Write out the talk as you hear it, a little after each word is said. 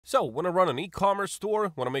So, when I run an e-commerce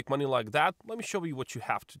store, want to make money like that, let me show you what you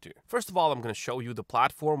have to do. First of all, I'm going to show you the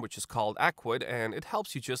platform, which is called Ecwid, and it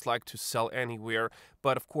helps you just like to sell anywhere.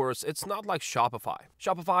 But of course, it's not like Shopify.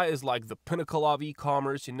 Shopify is like the pinnacle of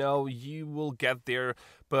e-commerce, you will get there,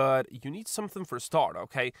 but you need something for a start,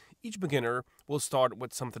 okay? Each beginner will start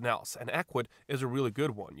with something else, and Ecwid is a really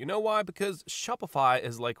good one. You know why? Because Shopify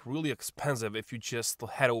is like really expensive if you just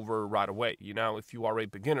head over right away. If you are a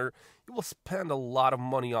beginner, you will spend a lot of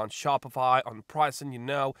money on Shopify, on pricing,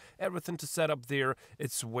 everything to set up there.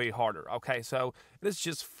 It's way harder, okay? So it is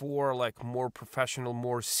just for like more professional,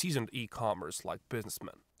 more seasoned e-commerce like businessmen.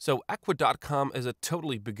 So Ecwid.com is a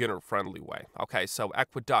totally beginner-friendly way. Okay, so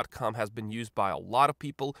Ecwid.com has been used by a lot of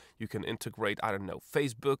people. You can integrate,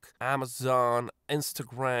 Facebook, Amazon,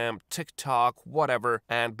 Instagram, TikTok, whatever.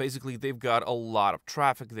 And basically, they've got a lot of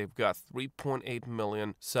traffic. They've got 3.8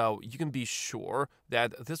 million. So you can be sure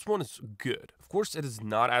that this one is good. Of course, it is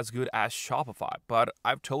not as good as Shopify, but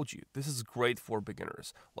I've told you, this is great for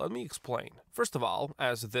beginners. Let me explain. First of all,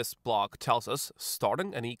 as this blog tells us,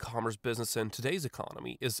 starting an e-commerce business in today's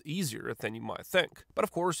economy is easier than you might think. But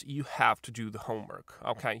of course, you have to do the homework,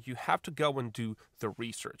 okay? You have to go and do the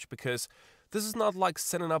research because this is not like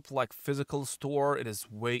setting up like physical store. It is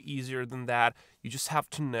way easier than that. You just have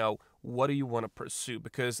to know what do you want to pursue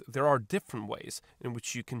because there are different ways in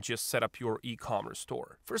which you can just set up your e-commerce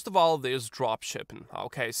store. First of all, there's dropshipping.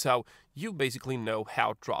 Okay, so you basically know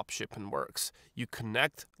how dropshipping works. You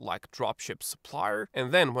connect like dropship supplier,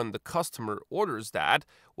 and then when the customer orders that,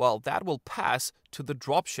 well, that will pass to the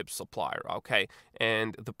dropship supplier, okay?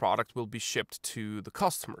 And the product will be shipped to the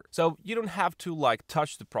customer. So you don't have to like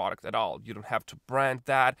touch the product at all. You don't have to brand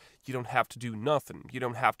that. You don't have to do nothing. You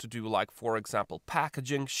don't have to do like, for example,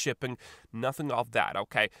 packaging, shipping, nothing of that,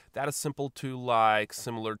 okay? That is simple to like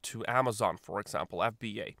similar to Amazon, for example,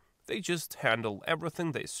 FBA. They just handle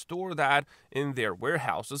everything. They store that in their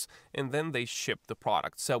warehouses and then they ship the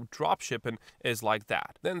product. So dropshipping is like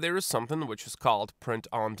that. Then there is something which is called print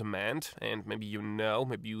on demand. And maybe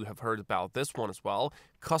maybe you have heard about this one as well.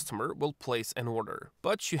 Customer will place an order,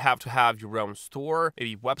 but you have to have your own store,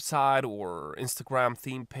 maybe website or Instagram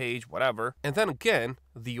theme page, whatever. And then again,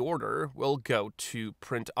 the order will go to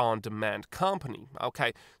print on demand company.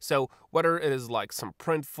 Okay, so whether it is like some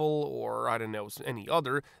Printful or any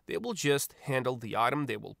other, they will just handle the item,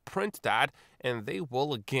 they will print that, and they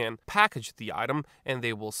will again package the item and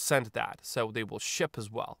they will send that. So they will ship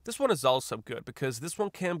as well. This one is also good because this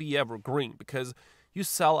one can be evergreen because you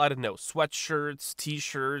sell, sweatshirts,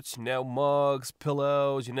 t-shirts, mugs,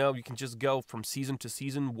 pillows, you can just go from season to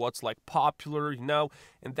season what's like popular,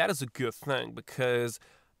 and that is a good thing because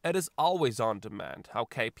it is always on demand,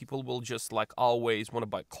 okay? People will just like always want to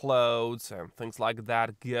buy clothes and things like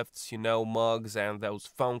that, gifts, mugs and those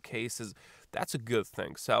phone cases. That's a good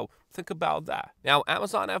thing, so think about that. Now,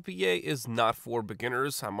 Amazon FBA is not for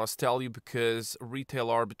beginners, I must tell you, because retail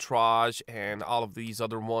arbitrage and all of these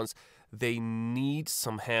other ones, they need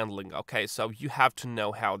some handling, okay? So you have to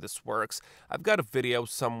know how this works. I've got a video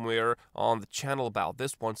somewhere on the channel about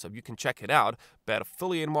this one, so you can check it out. But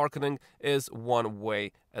affiliate marketing is one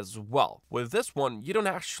way as well. With this one, you don't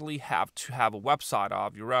actually have to have a website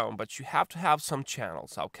of your own, but you have to have some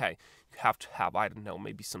channels, okay? You have to have,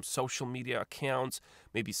 maybe some social media accounts,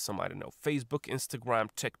 maybe some, Facebook, Instagram,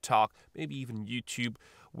 TikTok, maybe even YouTube,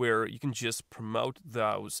 where you can just promote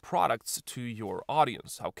those products to your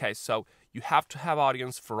audience, okay? So you have to have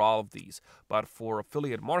audience for all of these, but for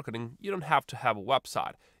affiliate marketing, you don't have to have a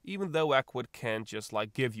website, even though Ecwid can just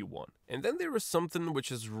like give you one. And then there is something which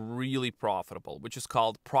is really profitable, which is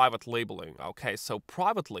called private labeling, okay? So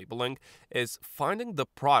private labeling is finding the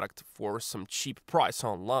product for some cheap price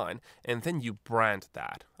online, and then you brand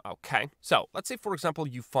that. Okay, so let's say, for example,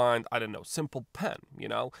 you find, simple pen,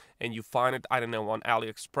 and you find it, on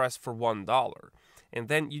AliExpress for $1. And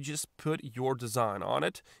then you just put your design on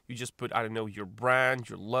it. You just put, your brand,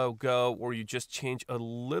 your logo, or you just change a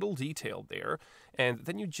little detail there. And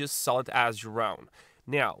then you just sell it as your own.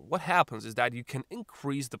 Now, what happens is that you can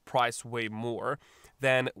increase the price way more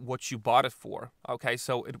than what you bought it for. Okay,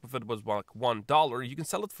 so if it was like $1, you can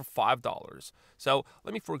sell it for $5. So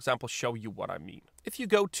let me, for example, show you what I mean. If you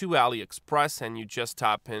go to AliExpress and you just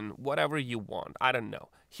type in whatever you want,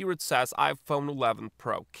 here it says iPhone 11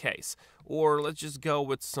 Pro case. Or let's just go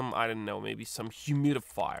with some, maybe some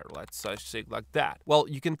humidifier, let's say like that. Well,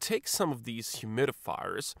 you can take some of these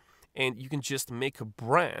humidifiers and you can just make a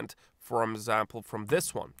brand, for example, from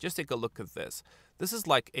this one. Just take a look at this. This is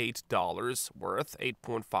like $8 worth,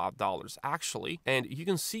 $8.5 actually. And you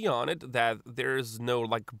can see on it that there's no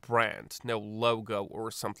like brand, no logo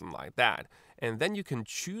or something like that. and then you can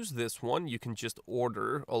choose this one. You can just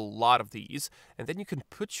order a lot of these, and then you can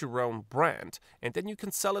put your own brand, and then you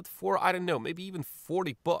can sell it for, I don't know, maybe even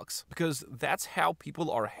 $40, because that's how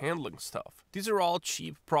people are handling stuff. These are all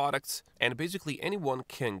cheap products, and basically anyone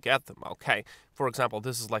can get them, okay? For example,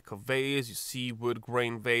 this is like a vase, you see, wood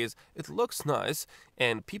grain vase. It looks nice,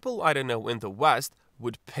 and people, I don't know, in the West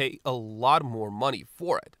would pay a lot more money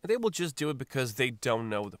for it. And they will just do it because they don't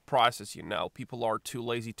know the prices, People are too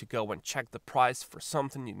lazy to go and check the price for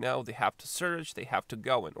something, They have to search, they have to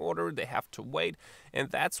go and order, they have to wait, and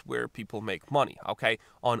that's where people make money, okay?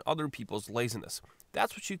 On other people's laziness.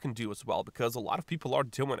 That's what you can do as well, because a lot of people are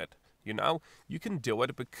doing it. You can do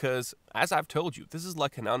it because, as I've told you, this is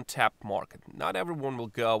like an untapped market. Not everyone will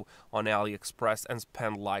go on AliExpress and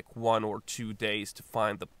spend like 1 or 2 days to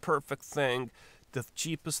find the perfect thing, the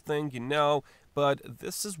cheapest thing, but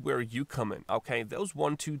this is where you come in, okay? Those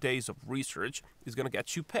 1-2 days of research is going to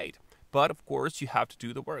get you paid. But of course, you have to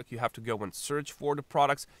do the work. You have to go and search for the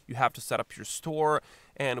products. You have to set up your store.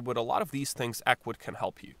 And with a lot of these things, Ecwid can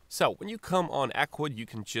help you. So when you come on Ecwid, you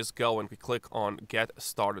can just go and click on Get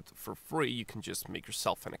Started for free. You can just make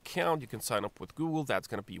yourself an account. You can sign up with Google. That's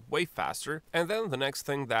going to be way faster. And then the next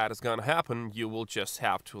thing that is going to happen, you will just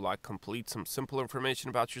have to complete some simple information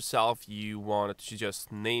about yourself. You want to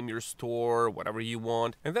just name your store, whatever you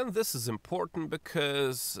want. And then this is important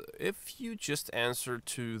because if you just answer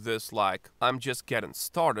to this I'm just getting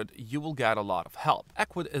started, you will get a lot of help.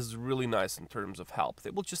 Ecwid is really nice in terms of help. They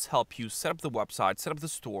will just help you set up the website, set up the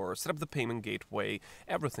store, set up the payment gateway,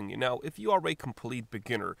 everything. If you are a complete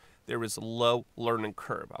beginner, there is a low learning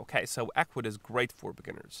curve, okay? So Ecwid is great for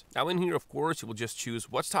beginners. Now in here, of course, you will just choose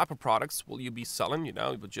what type of products will you be selling, you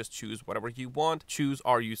will just choose whatever you want. Choose,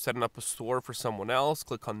 are you setting up a store for someone else?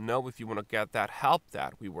 Click on no if you want to get that help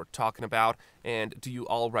that we were talking about. And do you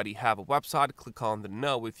already have a website? Click on the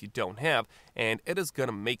no if you don't have, and it is going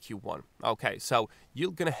to make you one. Okay, so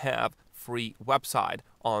you're going to have free website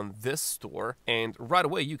on this store, and right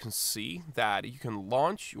away you can see that you can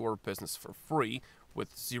launch your business for free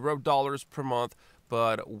with $0 per month.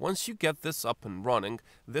 But once you get this up and running,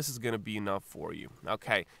 this is going to be enough for you,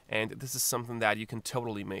 okay? And this is something that you can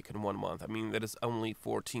totally make in 1 month. I mean, that is only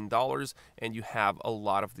 $14, and you have a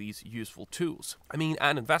lot of these useful tools. I mean,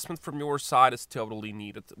 an investment from your side is totally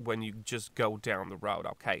needed when you just go down the road,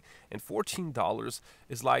 okay? And $14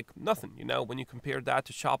 is like nothing, When you compare that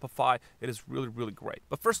to Shopify, it is really, really great.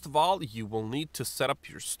 But first of all, you will need to set up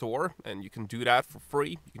your store, and you can do that for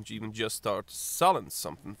free. You can even just start selling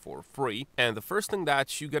something for free. And the first thing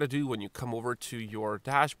that you gotta do when you come over to your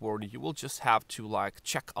dashboard, you will just have to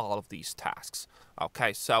check all of these tasks.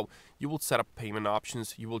 Okay, so you will set up payment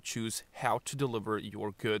options, you will choose how to deliver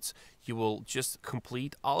your goods, you will just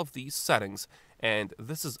complete all of these settings. And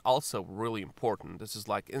this is also really important. This is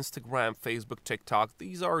like Instagram, Facebook, TikTok.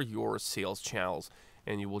 These are your sales channels,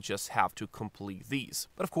 and you will just have to complete these.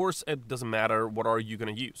 But of course, it doesn't matter what are you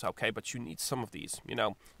going to use, okay? But you need some of these,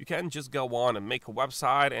 You can't just go on and make a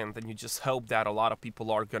website and then you just hope that a lot of people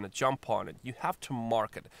are going to jump on it. You have to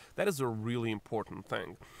market. That is a really important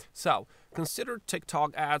thing. So consider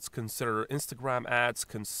TikTok ads, consider Instagram ads,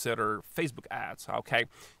 consider Facebook ads, okay?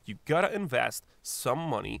 You got to invest some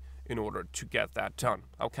money in order to get that done,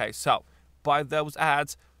 okay? So buy those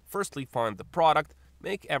ads, firstly find the product,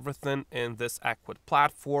 make everything in this Ecwid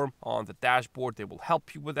platform on the dashboard. They will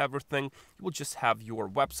help you with everything. You will just have your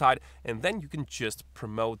website, and then you can just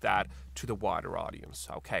promote that to the wider audience,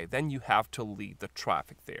 okay? Then you have to lead the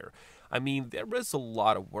traffic there. I mean, there is a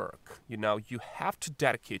lot of work, You have to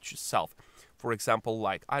dedicate yourself. For example,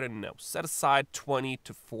 I don't know, set aside 20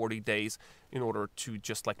 to 40 days in order to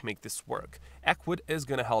just make this work. Ecwid is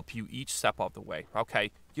going to help you each step of the way,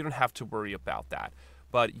 okay? You don't have to worry about that.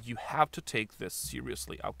 But you have to take this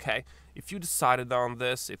seriously, okay? If you decided on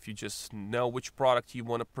this, if you just know which product you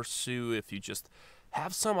want to pursue, if you just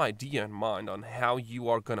have some idea in mind on how you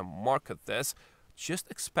are going to market this,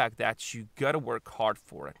 just expect that you got to work hard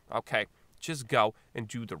for it, okay? Just go and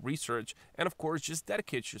do the research, and of course, just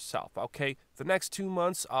dedicate yourself, okay? The next 2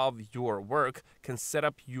 months of your work can set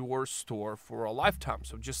up your store for a lifetime,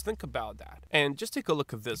 so just think about that. And just take a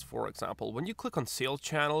look at this, for example. When you click on sales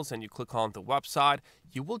channels and you click on the website,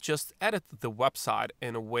 you will just edit the website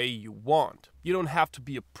in a way you want. You don't have to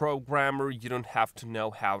be a programmer, you don't have to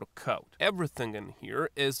know how to code. Everything in here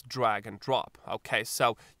is drag and drop, okay?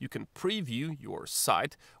 So you can preview your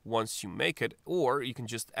site once you make it, or you can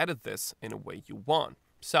just edit this in a way you want.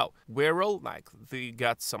 So, Whirl, they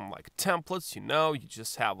got some templates, you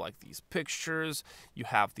just have these pictures, you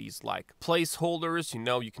have these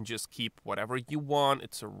placeholders, you can just keep whatever you want.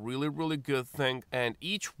 It's a really, really good thing. And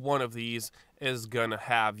each one of these is gonna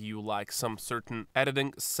have you like some certain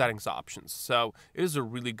editing settings options. So it is a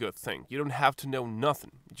really good thing. You don't have to know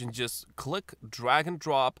nothing. You can just click, drag and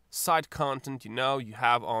drop, site content, you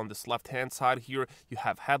have on this left-hand side here, you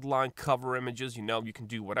have headline, cover images, you can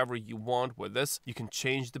do whatever you want with this. You can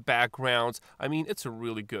change the backgrounds. I mean, it's a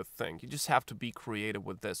really good thing. You just have to be creative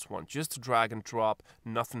with this one. Just drag and drop,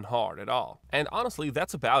 nothing hard at all. And honestly,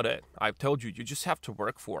 that's about it. I've told you, you just have to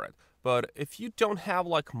work for it. But if you don't have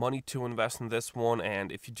like money to invest in this one,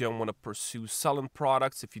 and if you don't want to pursue selling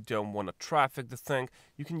products, if you don't want to traffic the thing,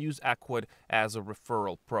 you can use Ecwid as a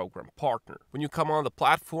referral program partner. When you come on the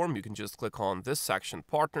platform, you can just click on this section,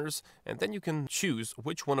 partners, and then you can choose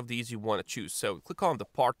which one of these you want to choose. So click on the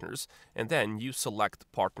partners, and then you select the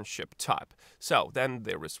partnership type. So then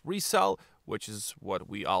there is resell, which is what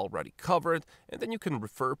we already covered, and then you can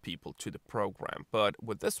refer people to the program. But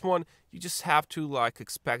with this one, you just have to like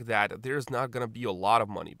expect that there's not going to be a lot of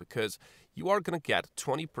money, because you are going to get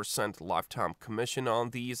 20% lifetime commission on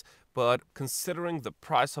these, but considering the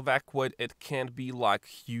price of Ecwid, it can't be like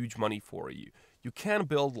huge money for you. You can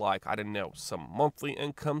build like, I don't know, some monthly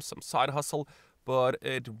income, some side hustle, but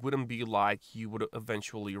it wouldn't be like you would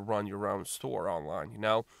eventually run your own store online,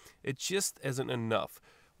 It just isn't enough.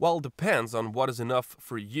 Well, it depends on what is enough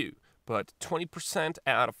for you, but 20%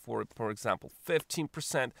 out of, for example,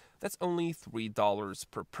 15%, that's only $3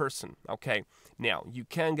 per person, okay? Now, you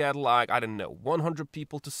can get like, I don't know, 100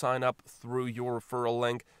 people to sign up through your referral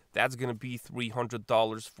link. That's going to be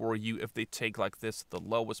 $300 for you if they take like this, the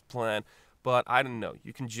lowest plan. But I don't know,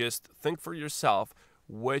 you can just think for yourself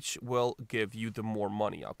which will give you the more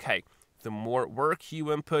money, okay? The more work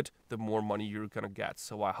you input, the more money you're going to get.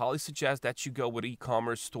 So I highly suggest that you go with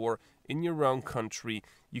e-commerce store in your own country.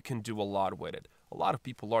 You can do a lot with it. A lot of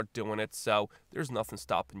people are doing it, so there's nothing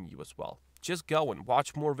stopping you as well. Just go and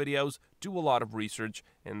watch more videos, do a lot of research,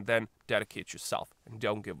 and then dedicate yourself. And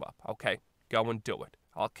don't give up, okay? Go and do it.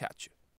 I'll catch you.